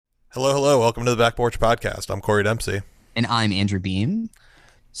Hello, hello. Welcome to the Back Porch Podcast. I'm Corey Dempsey. And I'm Andrew Beam.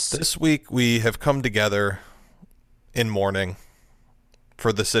 This week we have come together in mourning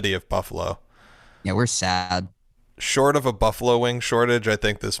for the city of Buffalo. Yeah, we're sad. Short of a buffalo wing shortage, I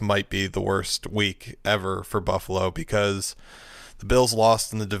think this might be the worst week ever for Buffalo because the Bills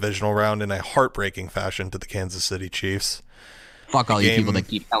lost in the divisional round in a heartbreaking fashion to the Kansas City Chiefs. Fuck all you people that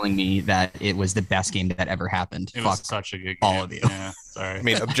keep telling me that it was the best game that ever happened. It Fuck was such a good game. all of you. Yeah, sorry. I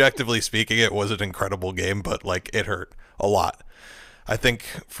mean, objectively speaking, it was an incredible game, but it hurt a lot. I think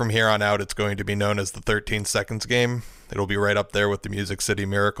from here on out, it's going to be known as the 13 seconds game. It'll be right up there with the Music City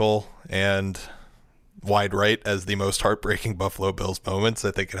Miracle and wide right as the most heartbreaking Buffalo Bills moments.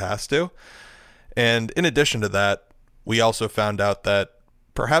 I think it has to. And in addition to that, we also found out that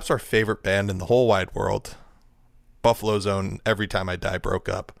perhaps our favorite band in the whole wide world, Buffalo's own Every Time I Die, broke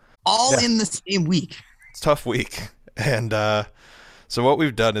up. All in the same week. It's a tough week. And so what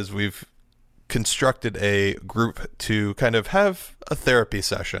we've done is we've constructed a group to kind of have a therapy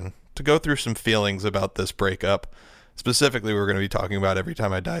session to go through some feelings about this breakup. Specifically, we're going to be talking about Every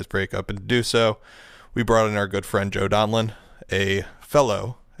Time I Die's breakup. And to do so, we brought in our good friend Joe Donlin, a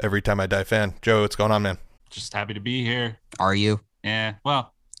fellow Every Time I Die fan. Joe, what's going on, man? Just happy to be here. Are you? Yeah,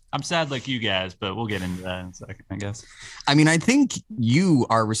 well, I'm sad like you guys, but we'll get into that in a second, I guess. I mean, I think you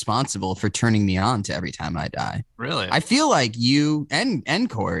are responsible for turning me on to Every Time I Die. Really? I feel like you and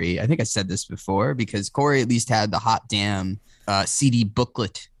Corey, I think I said this before, because Corey at least had the hot damn CD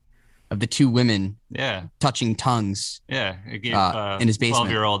booklet of the two women touching tongues. Yeah, it gave in his basement.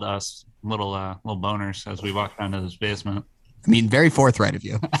 12-year-old us little boners as we walked down to his basement. I mean, very forthright of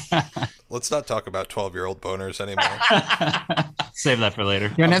you. Let's not talk about 12-year-old boners anymore. Save that for later.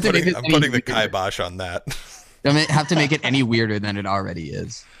 You don't I'm have to make it I'm any putting the weirder. kibosh on that. You don't have to make it any weirder than it already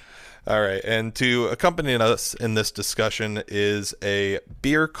is. All right, and to accompany us in this discussion is a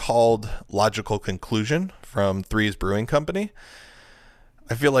beer called Logical Conclusion from Threes Brewing Company.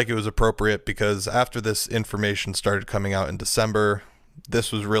 I feel like it was appropriate because after this information started coming out in December,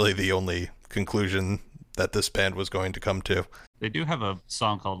 this was really the only conclusion that this band was going to come to. They do have a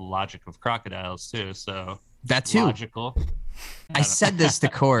song called Logic of Crocodiles, too, so That too. logical. I said this to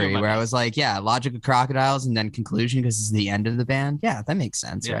Corey where I was like, yeah, Logic of Crocodiles and then conclusion because it's the end of the band. Yeah, that makes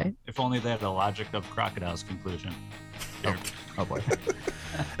sense, Yeah, right? if only they had a Logic of Crocodiles conclusion. Oh boy.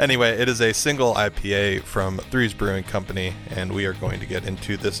 Anyway, it is a single IPA from Threes Brewing Company, and we are going to get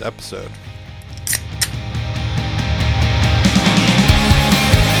into this episode.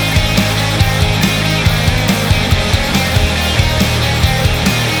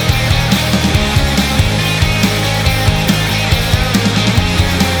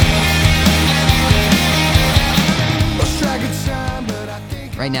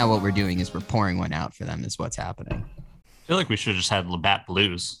 Right now, what we're doing is we're pouring one out for them. Is what's happening. I feel like we should have just had Labatt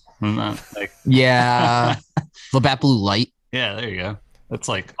Blues. Isn't that, like, Yeah, Labatt Blue Light. yeah, there you go. That's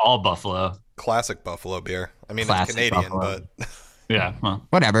like all Buffalo. Classic Buffalo beer. I mean, Classic it's Canadian, Buffalo. but Yeah, well,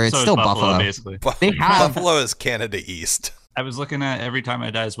 Whatever. It's so is still Buffalo. basically. They have- Buffalo is Canada East. I was looking at Every Time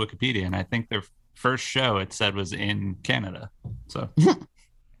I Die's Wikipedia, and I think their first show it said was in Canada. So,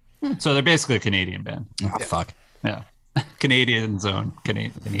 so they're basically a Canadian band. Oh, fuck. Yeah, Canadian zone.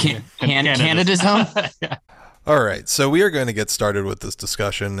 Canada's own. Yeah. All right, so we are going to get started with this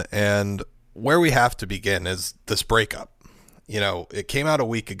discussion, and where we have to begin is this breakup. You know, it came out a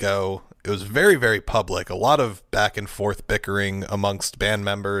week ago. It was very, very public. A lot of back and forth bickering amongst band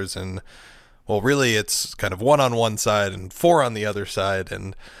members, and well, really, it's kind of one on one side and four on the other side,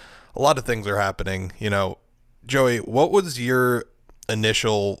 and a lot of things are happening. You know, Joey, what was your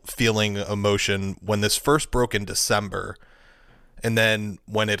initial feeling, emotion when this first broke in December, and then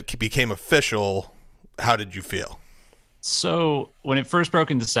when it became official? How did you feel? So when it first broke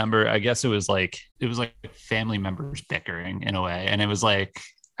in December, I guess it was like family members bickering in a way, and it was like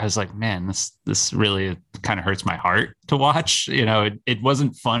I was like, man, this really kind of hurts my heart to watch. You know, it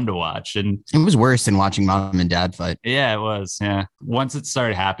wasn't fun to watch, and It was worse than watching mom and dad fight. yeah, it was. Yeah, once it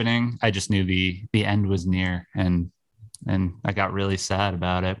started happening, I just knew the end was near, and I got really sad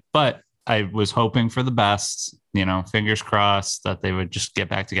about it. But I was hoping for the best. You know, fingers crossed that they would just get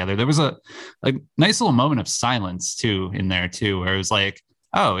back together. There was a nice little moment of silence too in there too, where it was like,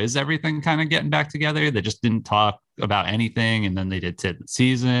 oh, is everything kind of getting back together? They just didn't talk about anything, and then they did the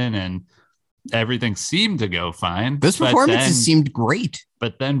season, and everything seemed to go fine. Those But performances then- seemed great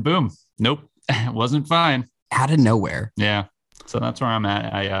but then boom, nope, it wasn't fine. out of nowhere. Yeah, so that's where I'm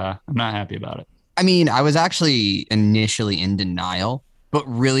at. I'm not happy about it. I mean, I was actually initially in denial, but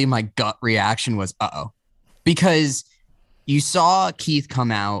really my gut reaction was, uh-oh. Because you saw Keith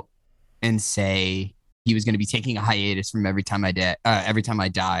come out and say he was going to be taking a hiatus from Every Time I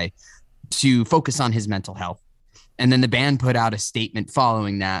Die to focus on his mental health. And then the band put out a statement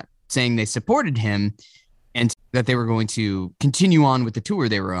following that saying they supported him and that they were going to continue on with the tour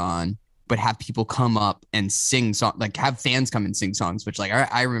they were on, but have people come up and sing songs, like have fans come and sing songs, which like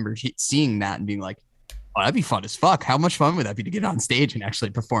I remember seeing that and being like, oh, that'd be fun as fuck. How much fun would that be to get on stage and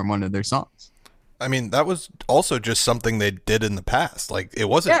actually perform one of their songs? I mean, that was also just something they did in the past. Like it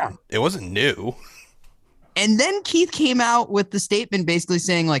wasn't new. And then Keith came out with the statement basically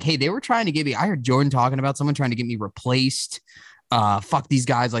saying like, hey, they were trying to get me. I heard Jordan talking about someone trying to get me replaced. Fuck these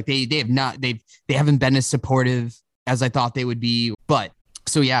guys. Like they haven't been as supportive as I thought they would be. But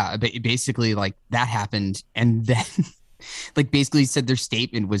so, yeah, basically like that happened. And then like basically said their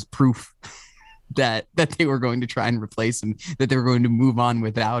statement was proof that they were going to try and replace him, that they were going to move on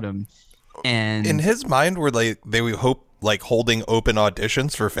without him. And in his mind, were they would hope like holding open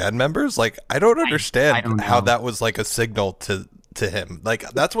auditions for fan members? Like I don't understand I don't know how that was like a signal to him. Like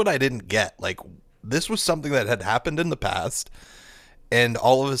that's what I didn't get. Like this was something that had happened in the past, and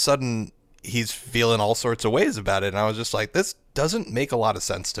all of a sudden he's feeling all sorts of ways about it. And I was just like, this doesn't make a lot of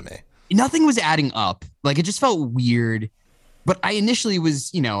sense to me. Nothing was adding up. Like it just felt weird. But I initially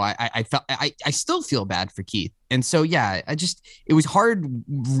was, I felt I still feel bad for Keith. And so, yeah, it was hard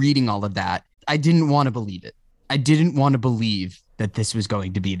reading all of that. I didn't want to believe it. I didn't want to believe that this was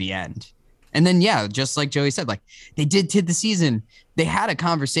going to be the end. And then, yeah, just like Joey said, like they did the season. They had a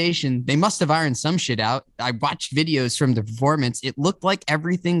conversation. They must have ironed some shit out. I watched videos from the performance. It looked like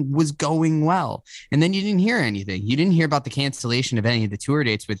everything was going well. And then you didn't hear anything. You didn't hear about the cancellation of any of the tour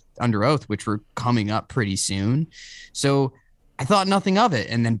dates with Under Oath, which were coming up pretty soon. So I thought nothing of it.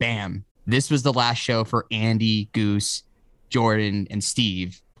 And then bam, this was the last show for Andy, Goose, Jordan, and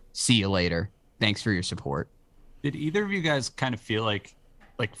Steve. See you later. Thanks for your support. Did either of you guys kind of feel like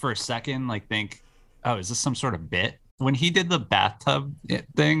for a second, like think, oh, is this some sort of bit? When he did the bathtub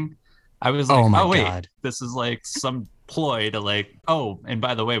thing, I was like, oh wait, God. This is like some ploy to like, oh, and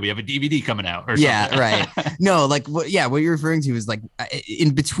by the way, we have a DVD coming out or something. Yeah, right. No, like, what you're referring to is like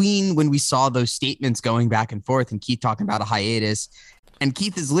in between when we saw those statements going back and forth and Keith talking about a hiatus, and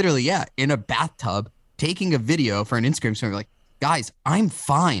Keith is literally, in a bathtub taking a video for an Instagram story, like, guys, I'm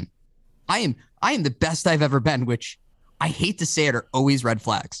fine. I am the best I've ever been, which I hate to say it are always red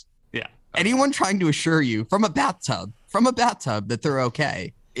flags. Yeah. Anyone trying to assure you from a bathtub that they're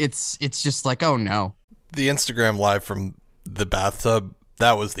okay, it's just like, oh no. The Instagram live from the bathtub,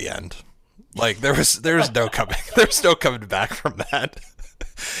 that was the end. Like there was no coming back from that.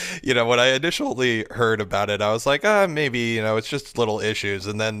 When I initially heard about it, I was like, maybe, it's just little issues.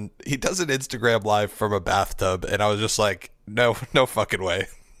 And then he does an Instagram live from a bathtub, and I was just like, no fucking way.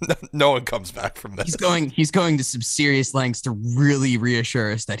 No one comes back from this. He's going to some serious lengths to really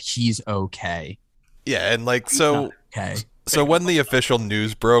reassure us that he's okay. Yeah, and like okay. So when the official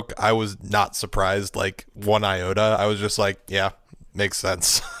news broke, I was not surprised, like one iota. I was just like, yeah, makes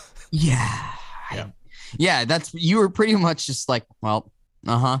sense. Yeah. You were pretty much just like, well,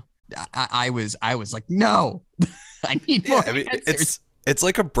 I was like, no, I need more. I mean, it's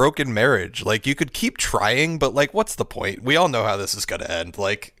like a broken marriage. Like you could keep trying, but like, what's the point? We all know how this is going to end.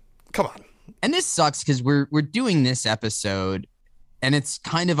 Like, come on. And this sucks because we're doing this episode, and it's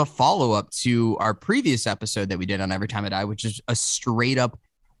kind of a follow-up to our previous episode that we did on Every Time I Die, which is a straight up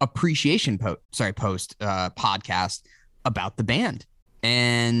appreciation podcast about the band.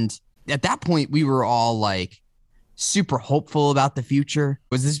 And at that point, we were all like super hopeful about the future.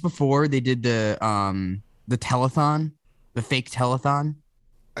 Was this before they did the telethon, the fake telethon?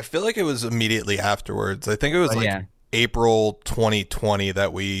 I feel like it was immediately afterwards. I think it was April 2020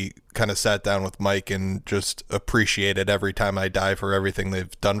 that we kind of sat down with Mike and just appreciated Every Time I Die for everything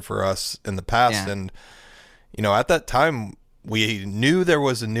they've done for us in the past. Yeah. And, at that time, we knew there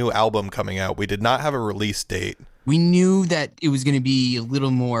was a new album coming out. We did not have a release date. We knew that it was going to be a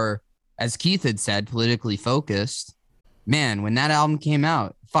little more, as Keith had said, politically focused. Man, when that album came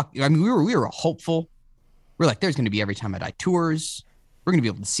out, we were hopeful. We're like, there's going to be Every Time I Die tours. We're going to be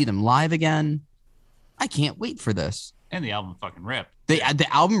able to see them live again. I can't wait for this. And the album fucking ripped. The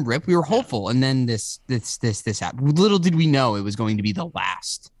album ripped. We were hopeful, and then this happened. Little did we know it was going to be the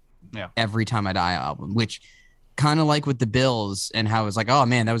last Every Time I Die album, which kind of like with the Bills and how it was like, oh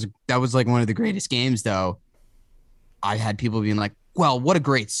man, that was like one of the greatest games though. I had people being like, well, what a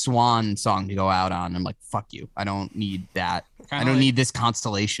great Swan song to go out on. I'm like, fuck you. I don't need that. I don't need this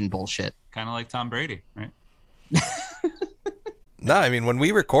constellation bullshit. Kind of like Tom Brady, right? No, I mean, when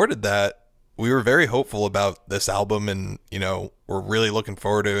we recorded that, we were very hopeful about this album, and we're really looking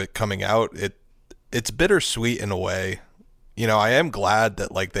forward to it coming out. It's bittersweet in a way. I am glad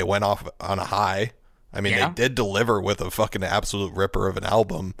that like they went off on a high. I mean, they did deliver with a fucking absolute ripper of an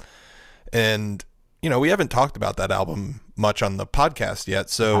album. And, we haven't talked about that album much on the podcast yet.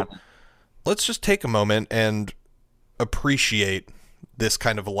 So let's just take a moment and appreciate this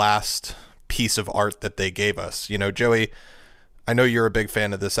kind of last piece of art that they gave us. Joey, I know you're a big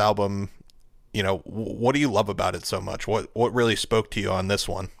fan of this album. What do you love about it so much? What really spoke to you on this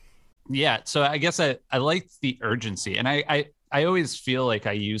one? Yeah, so I guess I liked the urgency, and I always feel like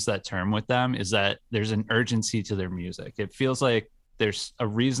I use that term with them, is that there's an urgency to their music. It feels like there's a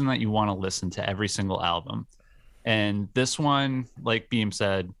reason that you want to listen to every single album. And this one, like Beam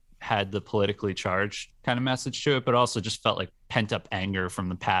said, had the politically charged kind of message to it, but also just felt like pent up anger from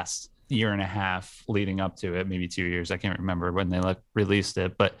the past year and a half leading up to it, maybe 2 years. I can't remember when they released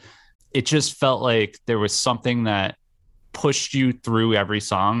it, but it just felt like there was something that pushed you through every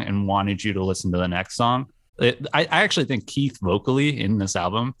song and wanted you to listen to the next song. I actually think Keith vocally in this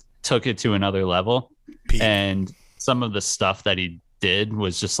album took it to another level. And some of the stuff that he did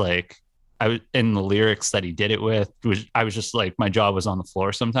was just like, in the lyrics that he did it with, I was just like, my jaw was on the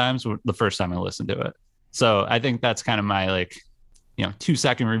floor sometimes the first time I listened to it. So I think that's kind of my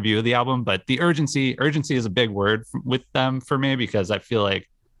 2-second review of the album. But the urgency is a big word with them for me, because I feel like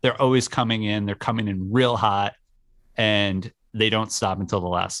they're always coming in real hot, and they don't stop until the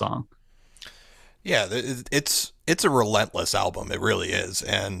last song. Yeah, it's a relentless album. It really is.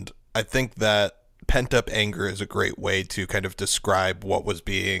 And I think that pent up anger is a great way to kind of describe what was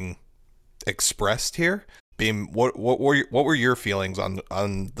being expressed here. Beam, what were your feelings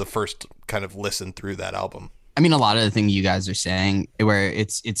on the first kind of listen through that album? I mean, a lot of the things you guys are saying, where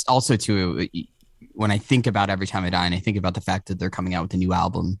it's also too, when I think about Every Time I Die and I think about the fact that they're coming out with a new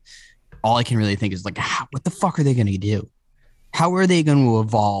album, all I can really think is like, what the fuck are they going to do? How are they going to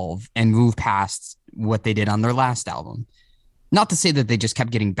evolve and move past what they did on their last album? Not to say that they just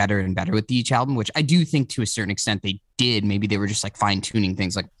kept getting better and better with each album, which I do think to a certain extent they did. Maybe they were just like fine tuning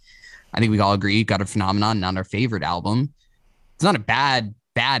things. Like, I think we all agree, Gutter Phenomenon, not our favorite album. It's not a bad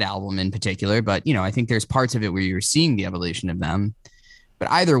album in particular, but I think there's parts of it where you're seeing the evolution of them. But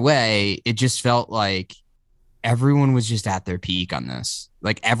either way, it just felt like everyone was just at their peak on this.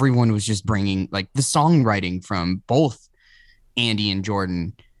 Like everyone was just bringing, like, the songwriting from both Andy and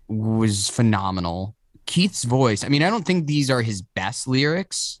Jordan was phenomenal. Keith's voice, I mean, I don't think these are his best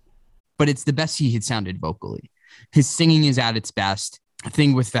lyrics, but it's the best he had sounded vocally. His singing is at its best.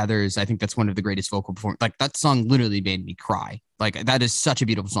 Thing with Feathers, I think that's one of the greatest vocal performances. Like, that song literally made me cry. Like, that is such a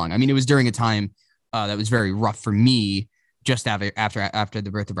beautiful song. I mean, it was during a time that was very rough for me, just after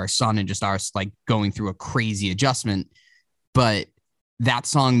the birth of our son, and just us like going through a crazy adjustment. But that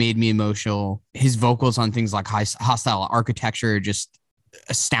song made me emotional. His vocals on things like Hostile Architecture, just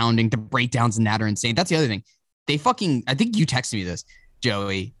astounding. The breakdowns in that are insane. That's the other thing. I think you texted me this,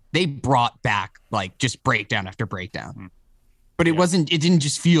 Joey. They brought back like just breakdown after breakdown. But it didn't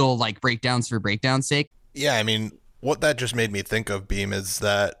just feel like breakdowns for breakdown's sake. Yeah, I mean, what that just made me think of, Beam, is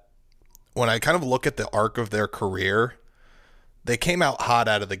that when I kind of look at the arc of their career, they came out hot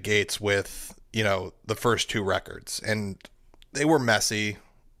out of the gates with, the first 2 records. And they were messy.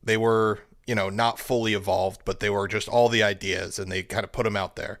 They were, not fully evolved, but they were just all the ideas, and they kind of put them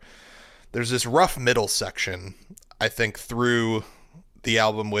out there. There's this rough middle section, I think, through the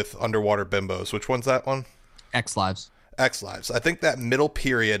album with Underwater Bimbos. Which one's that one? X Lives. I think that middle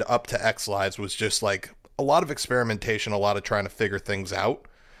period up to X Lives was just like a lot of experimentation, a lot of trying to figure things out.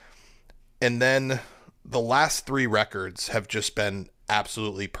 And then the last 3 records have just been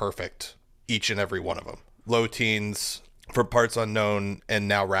absolutely perfect, each and every one of them. Low Teens, For Parts Unknown, and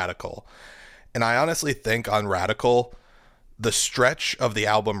now Radical. And I honestly think on Radical, the stretch of the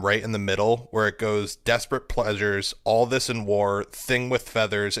album right in the middle, where it goes Desperate Pleasures, All This and War, Thing with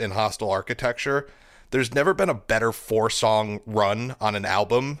Feathers, and Hostile Architecture, there's never been a better 4-song run on an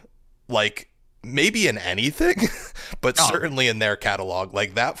album, like maybe in anything, but certainly in their catalog.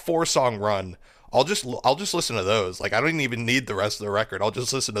 Like that 4-song run, I'll just listen to those. Like I don't even need the rest of the record. I'll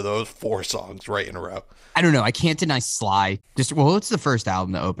just listen to those 4 songs right in a row. I don't know. I can't deny Sly. What's the first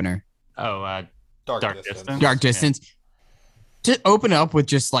album, the opener? Oh, Dark Distance. Dark Distance. Yeah. To open up with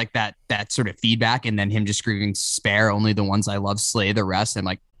just like that sort of feedback, and then him just screaming "Spare only the ones I love, slay the rest," and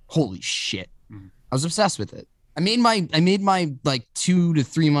like, holy shit. I was obsessed with it. I made my like 2 to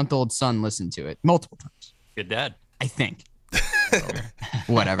 3 month old son listen to it multiple times. Good dad. I think.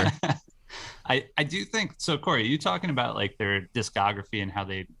 Whatever. I do think so. Corey, you talking about like their discography and how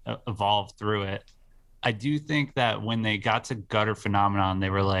they evolved through it. I do think that when they got to Gutter Phenomenon, they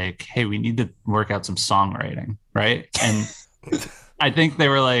were like, hey, we need to work out some songwriting. Right. And I think they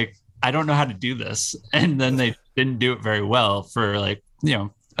were like, I don't know how to do this. And then they didn't do it very well for like,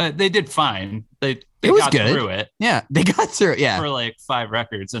 they did fine. They It was got good. through it. Yeah, they got through it. Yeah. For like 5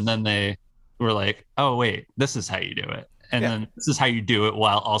 records, and then they were like, "Oh wait, this is how you do it." And then this is how you do it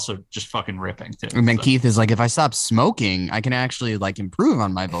while also just fucking ripping too. And then Keith is like, if I stop smoking, I can actually like improve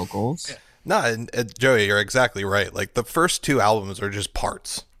on my vocals. Yeah. No, and Joey, you're exactly right. Like the first 2 albums are just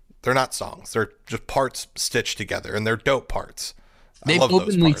parts. They're not songs. They're just parts stitched together, and they're dope parts. They've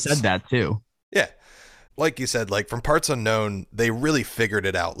openly said that too. Yeah. Like you said, like from Parts Unknown, they really figured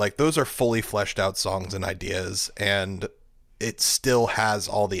it out. Like those are fully fleshed out songs and ideas, and it still has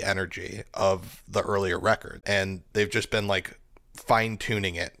all the energy of the earlier record. And they've just been like fine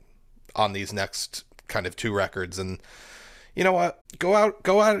tuning it on these next kind of 2 records. And you know what? Go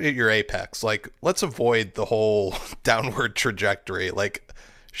out at your apex. Like, let's avoid the whole downward trajectory. Like,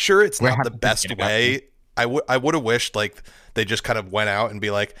 sure, it's not the best way. I would have wished like they just kind of went out and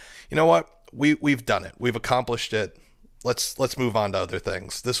be like, you know what? We've done it. We've accomplished it. Let's move on to other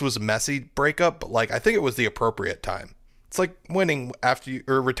things. This was a messy breakup, but like I think it was the appropriate time. It's like winning after you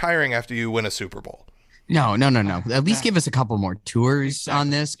or retiring after you win a Super Bowl. No. At least give us a couple more tours on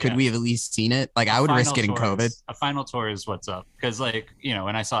this. Could we have at least seen it? Like I would risk getting COVID. A final tour is what's up. Because like, you know,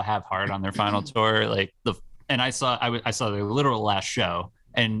 when I saw Have Heart on their final tour, like I saw their literal last show,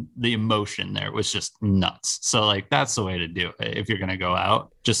 and the emotion there was just nuts. So like that's the way to do it. If you're gonna go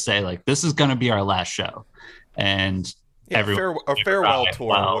out, just say like this is gonna be our last show. And a farewell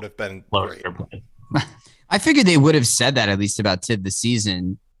tour would have been great. I figured they would have said that at least about Tid the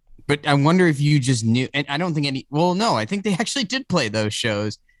Season, but I wonder if you just knew. And I don't think I think they actually did play those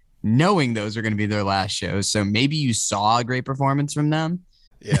shows knowing those are going to be their last shows. So maybe you saw a great performance from them.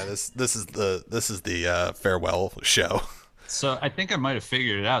 Yeah, this is the farewell show. So I think I might have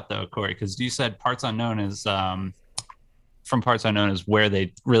figured it out though, Corey, because you said Parts Unknown is from Parts Unknown is where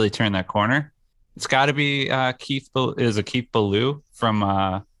they really turn that corner. It's got to be Keith Ballou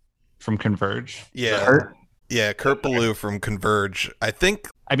from Converge. Yeah, Kurt Ballou from Converge. I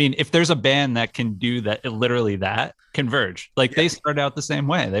mean, if there's a band that can do that, literally that, Converge. Like they started out the same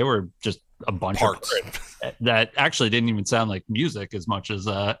way. They were just a bunch parts of parts that actually didn't even sound like music as much as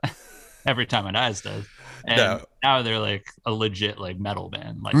Every Time It Dies does. And now they're like a legit like metal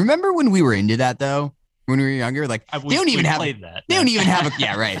band. Like, remember when we were into that though? When we were younger, like they don't even have that. They don't even have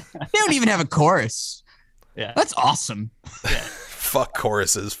a right. They don't even have a chorus. Yeah, that's awesome. Yeah. Fuck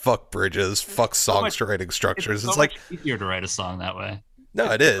choruses, fuck bridges, fuck songwriting structures. It's like easier to write a song that way.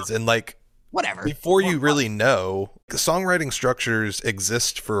 No, it is, and like whatever. Before you really know, the songwriting structures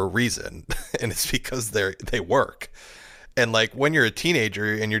exist for a reason, and it's because they work. And like when you're a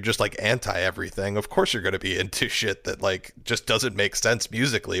teenager and you're just like anti everything, of course you're going to be into shit that like just doesn't make sense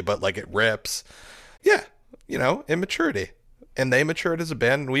musically, but like it rips. Yeah, you know, immaturity. And they matured as a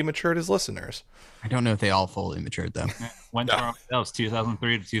band and we matured as listeners. I don't know if they all fully matured though. When that was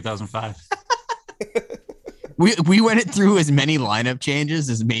 2003 to 2005. We went it through as many lineup changes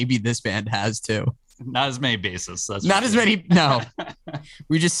as maybe this band has too. Not as many bassists. That's not as many. No,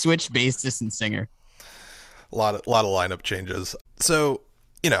 we just switched bassist and singer. A lot of lineup changes. So,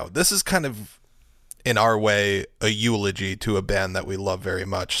 you know, this is kind of, in our way, a eulogy to a band that we love very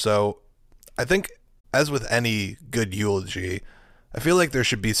much. So I think, as with any good eulogy, I feel like there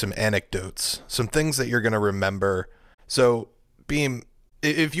should be some anecdotes, some things that you're going to remember. So, Beam,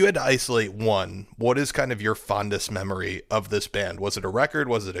 if you had to isolate one, what is kind of your fondest memory of this band? Was it a record?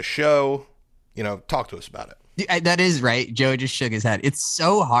 Was it a show? You know, talk to us about it. That is right. Joe just shook his head. It's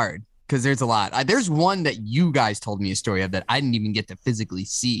so hard. Because there's a lot. There's one that you guys told me a story of that I didn't even get to physically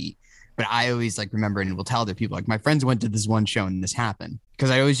see, but I always like remember and will tell other people. Like my friends went to this one show and this happened.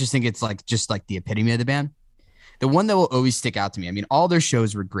 Because I always just think it's like just like the epitome of the band. The one that will always stick out to me. I mean, all their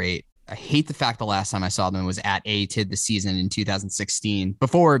shows were great. I hate the fact the last time I saw them was at Tid the Season in 2016,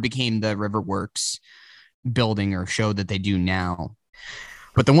 before it became the Riverworks building or show that they do now.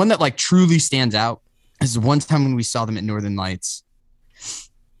 But the one that like truly stands out is one time when we saw them at Northern Lights.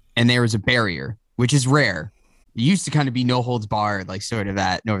 And there was a barrier, which is rare. It used to kind of be no holds barred, like sort of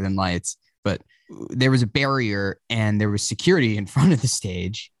at Northern Lights. But there was a barrier and there was security in front of the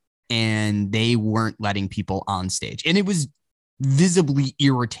stage and they weren't letting people on stage. And it was visibly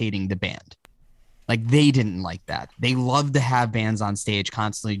irritating the band. Like they didn't like that. They loved to have bands on stage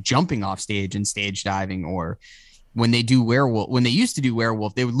constantly jumping off stage and stage diving, or when they used to do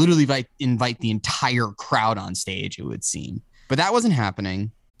Werewolf, they would literally invite the entire crowd on stage, it would seem. But that wasn't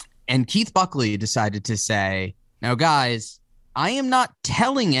happening. And Keith Buckley decided to say, now, guys, I am not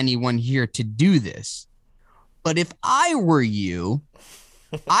telling anyone here to do this, but if I were you,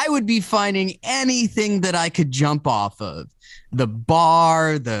 I would be finding anything that I could jump off of. The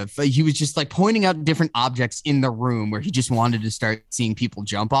bar, he was just like pointing out different objects in the room where he just wanted to start seeing people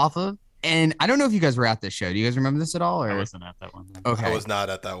jump off of. And I don't know if you guys were at this show. Do you guys remember this at all? Or I wasn't at that one. okay, I was not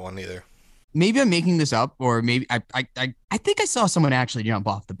at that one either. maybe I'm making this up, or maybe I think I saw someone actually jump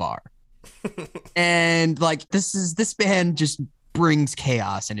off the bar. And like this band just brings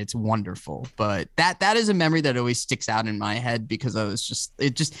chaos and it's wonderful. But that is a memory that always sticks out in my head because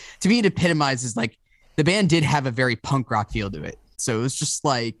it just to me it epitomizes like the band did have a very punk rock feel to it. So it was just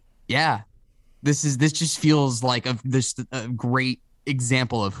like, yeah, this just feels like a great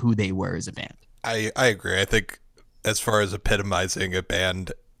example of who they were as a band. I agree. I think as far as epitomizing a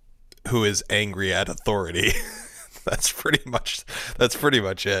band who is angry at authority, that's pretty much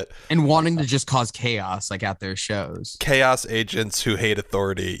it. And wanting to just cause chaos like at their shows. Chaos agents who hate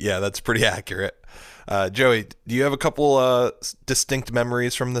authority. Yeah, that's pretty accurate. Joey, do you have a couple distinct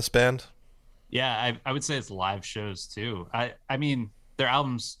memories from this band? Yeah, I would say it's live shows too. I mean, their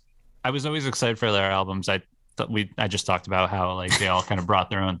albums, I was always excited for their albums. I just talked about how like they all kind of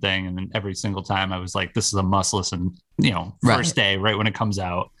brought their own thing, and then every single time I was like, this is a must listen, first day, right when it comes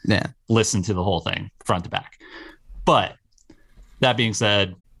out. Yeah. Listen to the whole thing front to back. But that being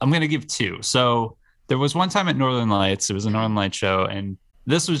said, I'm going to give two. So there was one time at Northern Lights, it was a Northern Lights show, and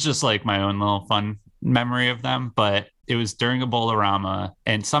this was just like my own little fun memory of them, but it was during a Bowl-O-Rama,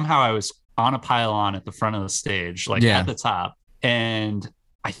 and somehow I was on a pylon at the front of the stage, like at the top. And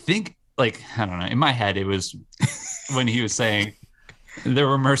I think, like, I don't know, in my head, it was when he was saying there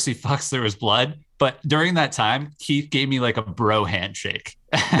were mercy fucks, there was blood. But during that time, Keith gave me like a bro handshake.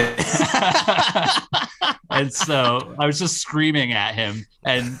 And so I was just screaming at him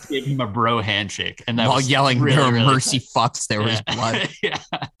and gave him a bro handshake. And that while was yelling, really, there were really mercy tight. fucks, there was blood. Yeah.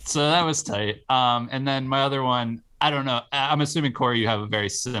 So that was tight. And then my other one, I don't know. I'm assuming, Corey, you have a very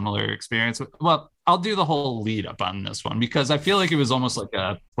similar experience. Well, I'll do the whole lead up on this one because I feel like it was almost like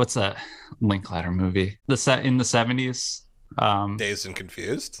what's that Linklater movie? The set in the 70s. Dazed and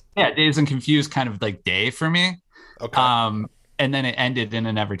Confused? Yeah, Dazed and Confused kind of like day for me. Okay. And then it ended in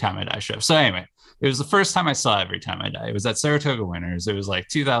an Every Time I Die show. So anyway, it was the first time I saw Every Time I Die. It was at Saratoga Winters. It was like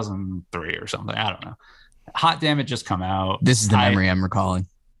 2003 or something. I don't know. Hot Damn had just come out. This is the memory I'm recalling.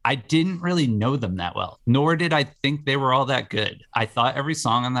 I didn't really know them that well, nor did I think they were all that good. I thought every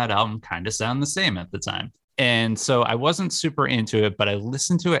song on that album kind of sounded the same at the time. And so I wasn't super into it, but I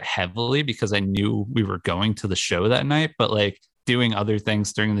listened to it heavily because I knew we were going to the show that night, but like doing other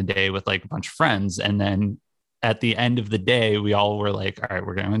things during the day with like a bunch of friends. And then at the end of the day, we all were like, all right,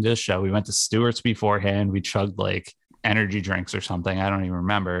 we're going to do this show. We went to Stewart's beforehand. We chugged like energy drinks or something. I don't even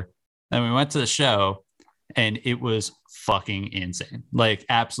remember. Then we went to the show and it was fucking insane. Like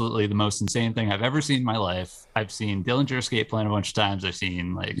absolutely the most insane thing I've ever seen in my life. I've seen Dillinger Escape Plan a bunch of times. I've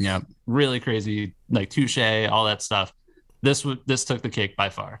seen like really crazy, like Touche, all that stuff. This took the cake by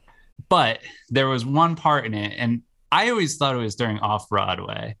far. But there was one part in it, and I always thought it was during Off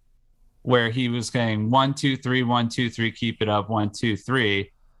Broadway, where he was saying 1, 2, 3, 1, 2, 3, keep it up, 1, 2, 3,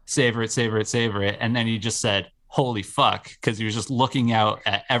 savor it, savor it, savor it. And then he just said, holy fuck, because he was just looking out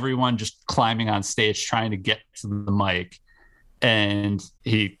at everyone just climbing on stage trying to get to the mic. And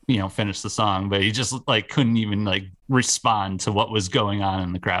he, finished the song, but he just like couldn't even like respond to what was going on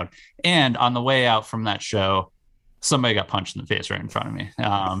in the crowd. And on the way out from that show, somebody got punched in the face right in front of me.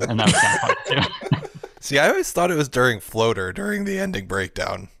 And that was kind of funny too. See, I always thought it was during Floater, during the ending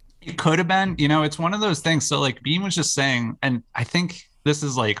breakdown. It could have been, it's one of those things. So like Bean was just saying, and I think this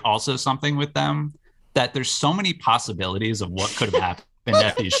is like also something with them, that there's so many possibilities of what could have happened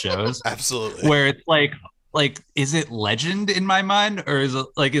at these shows. Absolutely. Where it's like, is it legend in my mind, or is it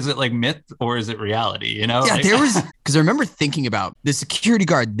like myth, or is it reality? Yeah, like, there was, because I remember thinking about the security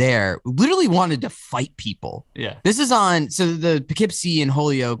guard there literally wanted to fight people. Yeah. This is on, so the Poughkeepsie and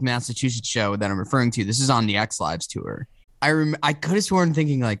Holyoke, Massachusetts show that I'm referring to, this is on the X Lives tour. I could have sworn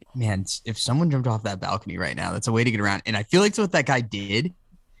thinking like, man, if someone jumped off that balcony right now, that's a way to get around. And I feel like that's what that guy did.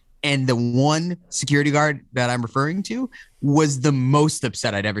 And the one security guard that I'm referring to was the most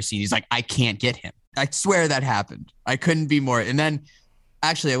upset I'd ever seen. He's like, I can't get him. I swear that happened. I couldn't be more. And then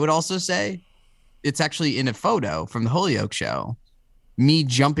actually, I would also say it's actually in a photo from the Holyoke show, me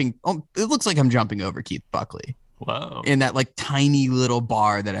jumping. Oh, it looks like I'm jumping over Keith Buckley. Whoa. In that like tiny little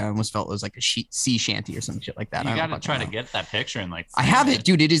bar that I almost felt was like a sea shanty or some shit like that. You got to try to get that picture and like. I have it,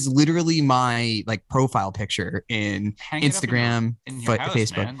 dude. It is literally my like profile picture in Instagram, in your house,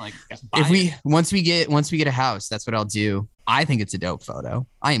 Facebook. Man. Like, once we get a house, that's what I'll do. I think it's a dope photo.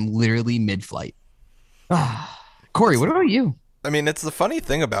 I am literally mid-flight. Corey, what about you? I mean, it's the funny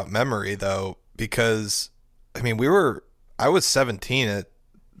thing about memory though, because I mean, I was 17 at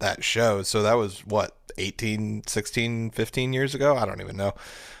that show, so that was what, 18, 16, 15 years ago? I don't even know.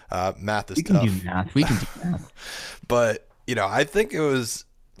 Math is tough. We can do math. But, I think it was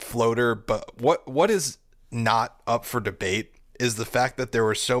Floater, but what is not up for debate is the fact that there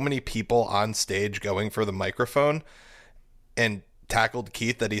were so many people on stage going for the microphone and tackled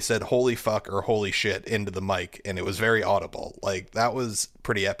Keith that he said holy fuck or holy shit into the mic, and it was very audible. Like, that was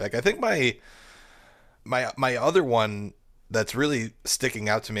pretty epic. I think my other one that's really sticking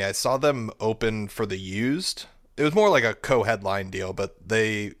out to me, I saw them open for The Used. It was more like a co-headline deal, but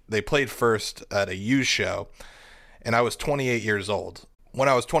they played first at a Used show, and I was 28 years old. When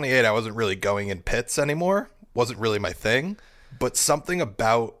I was 28, I wasn't really going in pits anymore. Wasn't really my thing. But something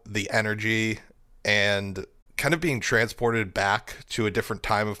about the energy and kind of being transported back to a different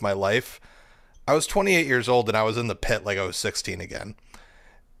time of my life. I was 28 years old and I was in the pit like I was 16 again.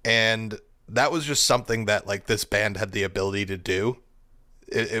 And that was just something that like this band had the ability to do.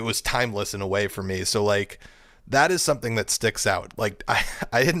 It was timeless in a way for me. So like that is something that sticks out. Like I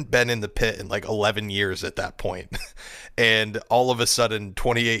hadn't been in the pit in like 11 years at that point. And all of a sudden,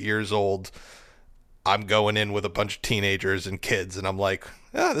 28 years old, I'm going in with a bunch of teenagers and kids, and I'm like,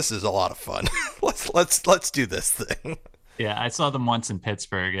 this is a lot of fun. let's do this thing. Yeah, I saw them once in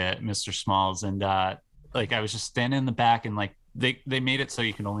Pittsburgh at Mr. Smalls, and like I was just standing in the back, and like they made it so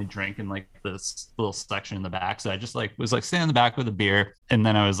you can only drink in like this little section in the back. So I just like was like standing in the back with a beer, and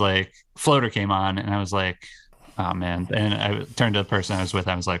then I was like, Floater came on, and I was like, oh man. And I turned to the person I was with,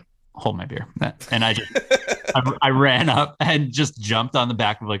 I was like, hold my beer. And I just I ran up and just jumped on the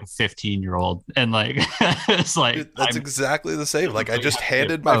back of like a 15-year-old, and like it's like, dude, that's exactly the same. Like I just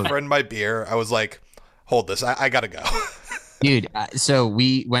handed my friend my beer. I was like, hold this, I gotta go. Dude, so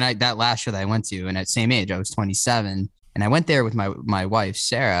that last show that I went to, and at same age, I was 27, and I went there with my wife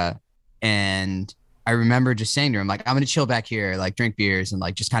Sarah, and I remember just saying to her, I'm like, I'm gonna chill back here, like drink beers, and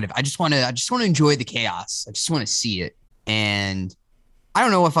like just kind of I just want to enjoy the chaos. I just want to see it. And I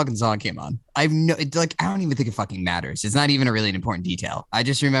don't know what fucking song came on. I don't even think it fucking matters. It's not even a really important detail. I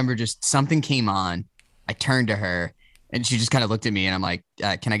just remember just something came on. I turned to her and she just kind of looked at me, and I'm like,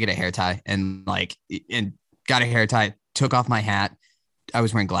 can I get a hair tie? And got a hair tie, took off my hat. I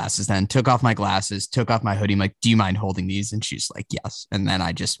was wearing glasses then, took off my glasses, took off my hoodie. I'm like, do you mind holding these? And she's like, yes. And then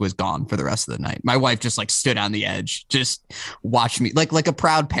I just was gone for the rest of the night. My wife just like stood on the edge, just watched me like a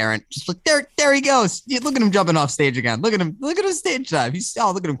proud parent, just like, there he goes. Look at him jumping off stage again. Look at his stage dive.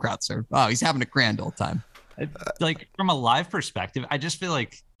 Look at him crowd surf. Oh, he's having a grand old time. Like from a live perspective, I just feel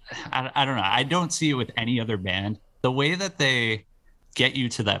like, I don't know. I don't see it with any other band. The way that they get you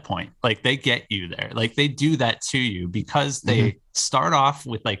to that point, like they get you there, like they do that to you because they start off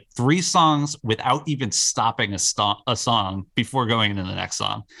with like 3 songs without even stopping a song before going into the next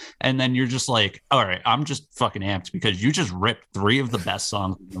song, and then you're just like, all right, I'm just fucking amped because you just ripped 3 of the best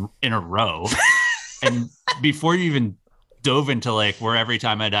songs in a row. And before you even dove into like Where Every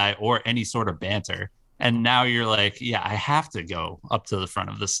Time I Die or any sort of banter, and now you're like, yeah, I have to go up to the front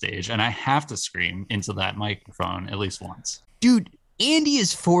of the stage and I have to scream into that microphone at least once. Dude, Andy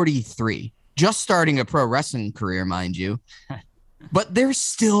is 43, just starting a pro wrestling career, mind you. But they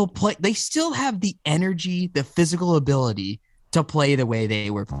still have the energy, the physical ability to play the way they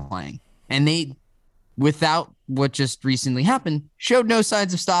were playing. And they, without what just recently happened, showed no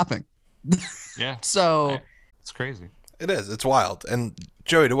signs of stopping. Yeah. So it's crazy. It is. It's wild. And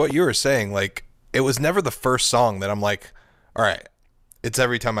Joey, to what you were saying, like, it was never the first song that I'm like, all right, it's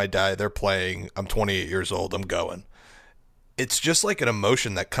Every Time I Die. They're playing. I'm 28 years old. I'm going. It's just like an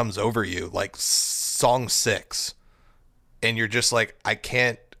emotion that comes over you, like song 6. And you're just like, I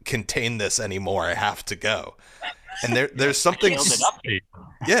can't contain this anymore. I have to go. And there's something.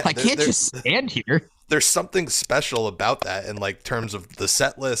 Yeah, I can't just stand here. There's something special about that in like terms of the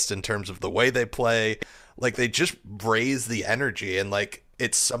set list, in terms of the way they play. Like they just raise the energy, and like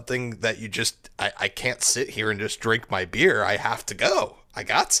it's something that you just I can't sit here and just drink my beer. I have to go. I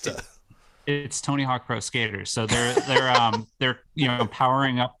got to. It's Tony Hawk Pro Skaters, so they're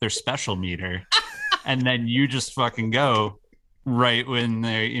powering up their special meter, and then you just fucking go right when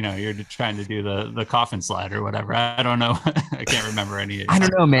they're you're trying to do the coffin slide or whatever. I don't know. I can't remember any. I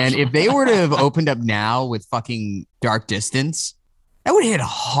don't know, man. If they were to have opened up now with fucking Dark Distance, that would hit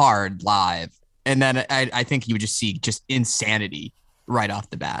hard live, and then I think you would just see just insanity right off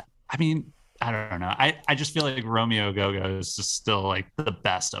the bat. I mean, I don't know. I just feel like Romeo Go-Go is just still like the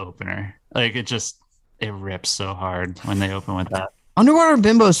best opener. Like it rips so hard when they open with that. Underwater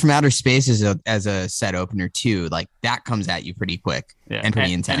Bimbos from Outer Space as a set opener too. Like that comes at you pretty quick and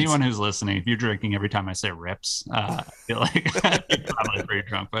pretty intense. Anyone who's listening, if you're drinking every time I say rips, I feel like you're probably pretty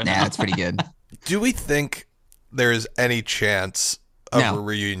drunk. But yeah, it's pretty good. Do we think there is any chance of a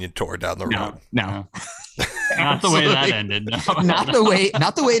reunion tour down the road? No. Not the way that ended. No. Not the way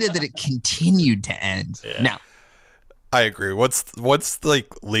that it continued to end. Yeah. No. I agree. Once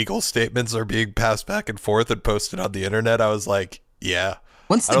like legal statements are being passed back and forth and posted on the internet, I was like, yeah.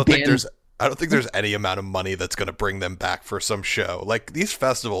 Once I the don't think band, there's any amount of money that's going to bring them back for some show. Like these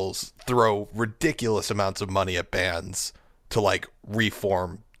festivals throw ridiculous amounts of money at bands to like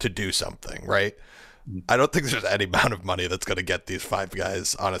reform to do something, right? I don't think there's any amount of money that's going to get these five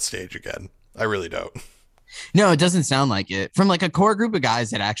guys on a stage again. I really don't. no, it doesn't sound like it. From like a core group of guys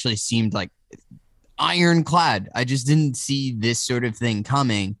that actually seemed like ironclad. I just didn't see this sort of thing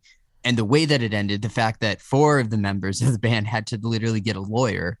coming. And the way that it ended, the fact that four of the members of the band had to literally get a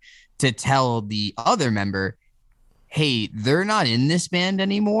lawyer to tell the other member, hey, they're not in this band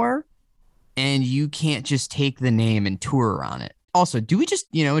anymore. And you can't just take the name and tour on it. Also, do we just,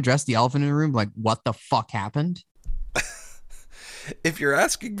 address the elephant in the room? Like, what the fuck happened? If you're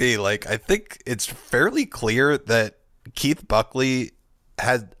asking me, like, I think it's fairly clear that Keith Buckley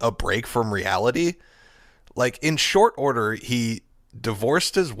had a break from reality. Like, in short order, he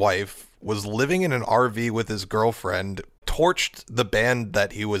divorced his wife, was living in an RV with his girlfriend, torched the band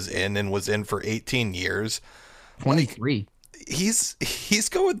that he was in and was in for 18 years. 23. Like, he's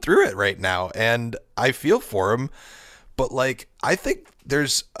going through it right now, and I feel for him, but like I think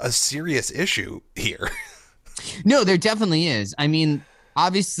there's a serious issue here. No, there definitely is. I mean,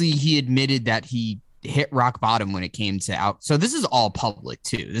 obviously he admitted that he hit rock bottom when it came to out. So this is all public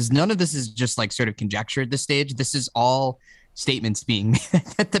too. None of this is just like sort of conjecture at this stage. This is all statements being made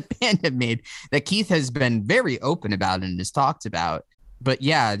that the band have made that Keith has been very open about and has talked about. But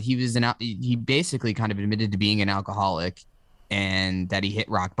yeah, he basically kind of admitted to being an alcoholic and that he hit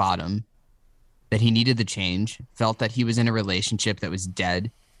rock bottom, that he needed the change, felt that he was in a relationship that was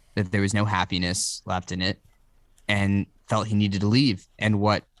dead, that there was no happiness left in it, and felt he needed to leave. And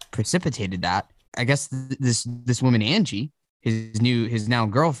what precipitated that, I guess this woman, Angie, his now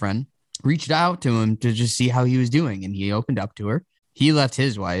girlfriend, reached out to him to just see how he was doing. And he opened up to her. He left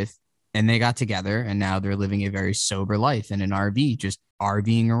his wife and they got together, and now they're living a very sober life in an RV, just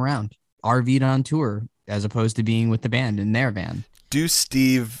RVing around, RV'd on tour, as opposed to being with the band in their van. Do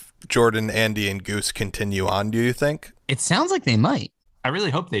Steve, Jordan, Andy, and Goose continue on, do you think? It sounds like they might. I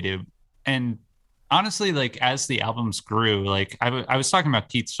really hope they do. And honestly, like as the albums grew, like I was talking about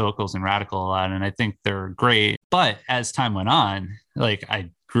Keith's vocals and Radical a lot, and I think they're great. But as time went on, like I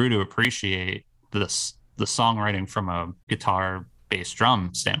grew to appreciate the songwriting from a guitar, bass,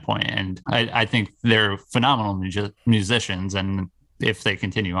 drum standpoint. And I think they're phenomenal musicians. And if they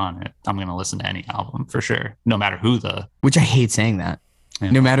continue on it, I'm going to listen to any album for sure, no matter who which I hate saying that,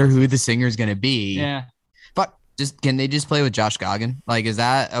 no matter who the singer is going to be. Yeah. But can they just play with Josh Goggin? Like, is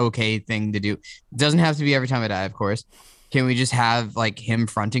that okay thing to do? It doesn't have to be Every Time I Die, of course. Can we just have like him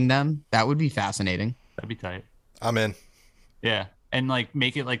fronting them? That would be fascinating. That'd be tight. I'm in. Yeah. And like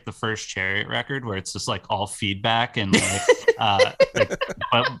make it like the first Chariot record where it's just like all feedback and like,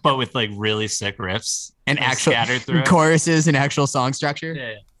 but with like really sick riffs and like, actual scattered through choruses and actual song structure.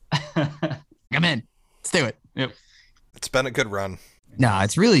 Yeah. I'm in. Let's do it. Yep. It's been a good run. No,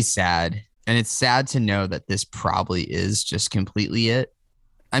 it's really sad. And it's sad to know that this probably is just completely it.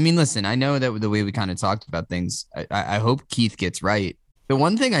 I mean, listen, I know that the way we kind of talked about things, I hope Keith gets right. The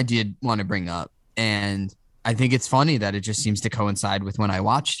one thing I did want to bring up, and I think it's funny that it just seems to coincide with when I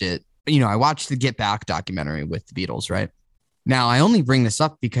watched it. I watched the Get Back documentary with the Beatles, right? Now, I only bring this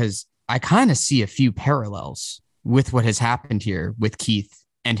up because I kind of see a few parallels with what has happened here with Keith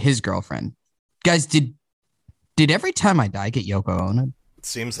and his girlfriend. Guys, did Every Time I Die get Yoko Ono? It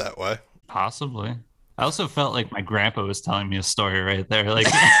seems that way. Possibly. I also felt like my grandpa was telling me a story right there, like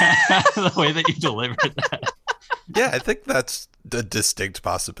the way that you delivered that. Yeah, I think that's a distinct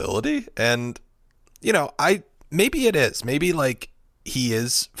possibility. And, maybe it is. Maybe like he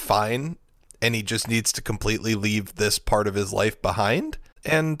is fine and he just needs to completely leave this part of his life behind.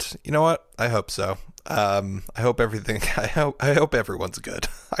 And you know what? I hope so. I hope everyone's good.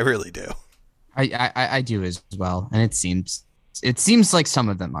 I really do. I do as well. And it seems like some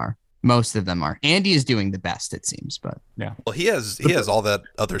of them are. Most of them are. Andy is doing the best, it seems, but yeah. Well, he has all that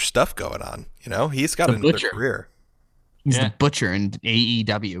other stuff going on. He's got another career. He's the Butcher in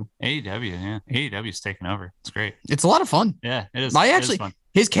AEW. AEW, yeah. AEW's taking over. It's great. It's a lot of fun. Yeah, it is. It is fun.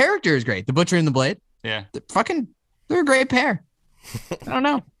 His character is great. The Butcher and the Blade. Yeah. They're a great pair. I don't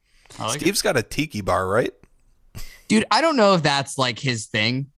know. Steve's got a tiki bar, right? Dude, I don't know if that's like his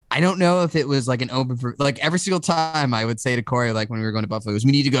thing. I don't know if it was like an open for like every single time I would say to Corey, like when we were going to Buffalo,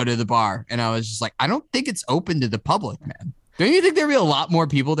 we need to go to the bar. And I was just like, I don't think it's open to the public, man. Don't you think there'd be a lot more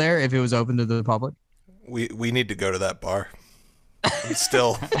people there if it was open to the public? We need to go to that bar. I'm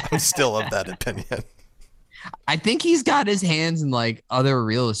still of that opinion. I think he's got his hands in like other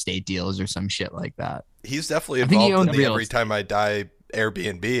real estate deals or some shit like that. He's definitely I think he involved in owned the real Every estate. Time I Die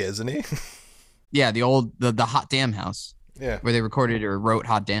Airbnb, isn't he? Yeah, the Hot Damn house Yeah. where they recorded or wrote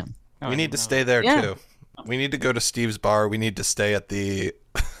Hot Damn. Oh, We I need didn't to know stay that. there Yeah. too. We need to go to Steve's bar. We need to stay at the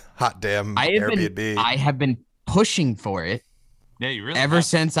Hot Damn Airbnb. I have been pushing for it Yeah, you really ever have.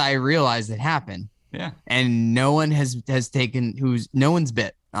 since I realized it happened, Yeah. and no one has taken no one's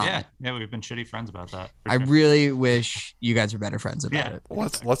bit on Yeah. it. Yeah, we've been shitty friends about that. for I sure. really wish you guys were better friends about Yeah. it.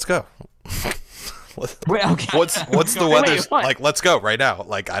 Let's go. Wait, okay. What's the Wait, weather what? like? Let's go right now.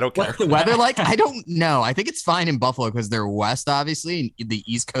 Like, I don't care. What's the weather like? I don't know. I think it's fine in Buffalo because they're west, obviously, and the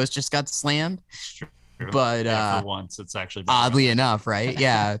East Coast just got slammed. It's true. But Yeah, for once, it's actually better. oddly enough, right?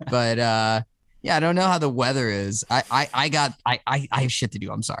 Yeah, but yeah, I don't know how the weather is. I have shit to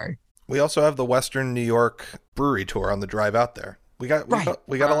do. I'm sorry. We also have the Western New York brewery tour on the drive out there. We got a lot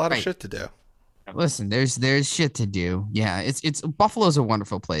of Right. shit to do. Listen, there's shit to do. Yeah, it's Buffalo's a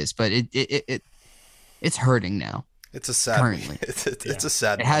wonderful place, but it's hurting now. It's a sad. Currently. It's a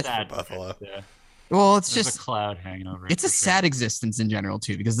sad It has- month for Buffalo. Yeah. Well, it's There's just a cloud hanging over it. it's a for sure. sad existence in general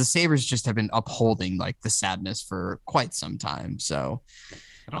too, because the Sabres just have been upholding like the sadness for quite some time. So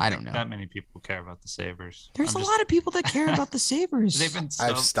I don't think know. that many people care about the Sabres. there's a lot of people that care about the Sabres. They've been.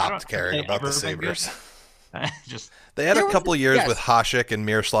 I've so- stopped I don't- caring have they about the ever been good? Sabres. Just They had There a was- couple years yes. with Hasek and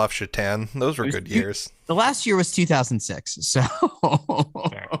Miroslav Shatan. Those were There's good two- years. The last year was 2006. So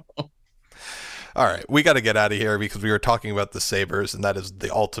fair. All right, we got to get out of here because we were talking about the Sabres, and that is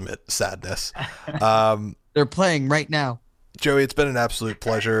the ultimate sadness. they're playing right now. Joey, it's been an absolute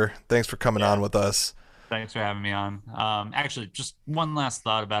pleasure. Thanks for coming on with us. Thanks for having me on. Actually, just one last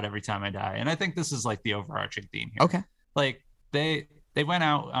thought about Every Time I Die, and I think this is like the overarching theme here. Okay. Like they went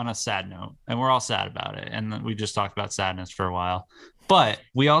out on a sad note, and we're all sad about it, and then we just talked about sadness for a while. But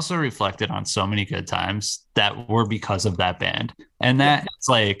we also reflected on so many good times that were because of that band, and that it's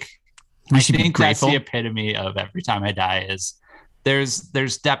like We I should be think that's grateful. the epitome of Every Time I Die is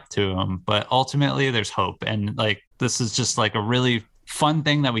there's depth to them, but ultimately there's hope. And like, this is just like a really fun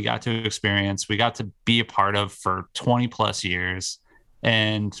thing that we got to experience. We got to be a part of for 20 plus years,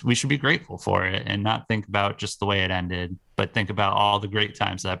 and we should be grateful for it and not think about just the way it ended, but think about all the great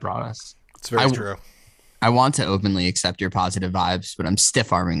times that brought us. It's very true. I want to openly accept your positive vibes, but I'm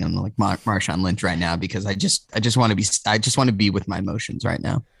stiff arming them like Marshawn Lynch right now because I just want to be with my emotions right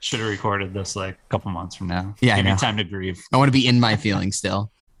now. Should have recorded this like a couple months from now. Yeah, I Give me know. time to grieve. I want to be in my feelings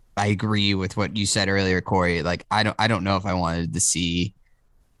still. I agree with what you said earlier, Corey. Like I don't know if I wanted to see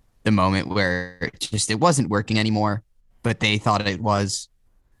the moment where it wasn't working anymore, but they thought it was,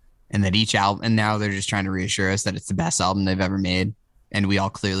 and that each album, and now they're just trying to reassure us that it's the best album they've ever made, and we all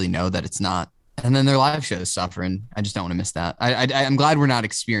clearly know that it's not. And then their live shows suffer, and I just don't want to miss that. I'm glad we're not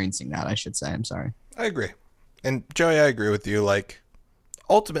experiencing that. I should say. I'm sorry. I agree. And Joey, I agree with you. Like,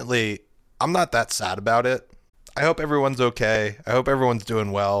 ultimately, I'm not that sad about it. I hope everyone's okay. I hope everyone's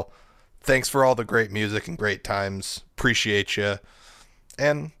doing well. Thanks for all the great music and great times. Appreciate you.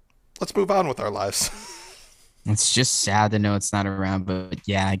 And let's move on with our lives. It's just sad to know it's not around, but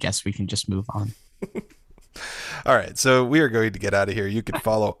yeah, I guess we can just move on. All right, so we are going to get out of here. You can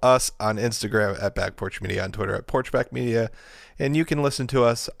follow us on Instagram at Backporch Media, on Twitter at Porchback Media, and you can listen to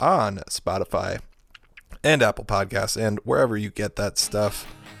us on Spotify and Apple Podcasts and wherever you get that stuff.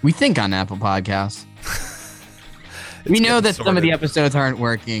 We think on Apple Podcasts. We know that some of the episodes aren't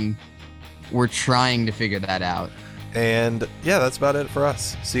working. We're trying to figure that out. And yeah, that's about it for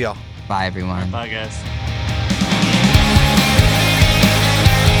us. See y'all. Bye, everyone. Bye, guys.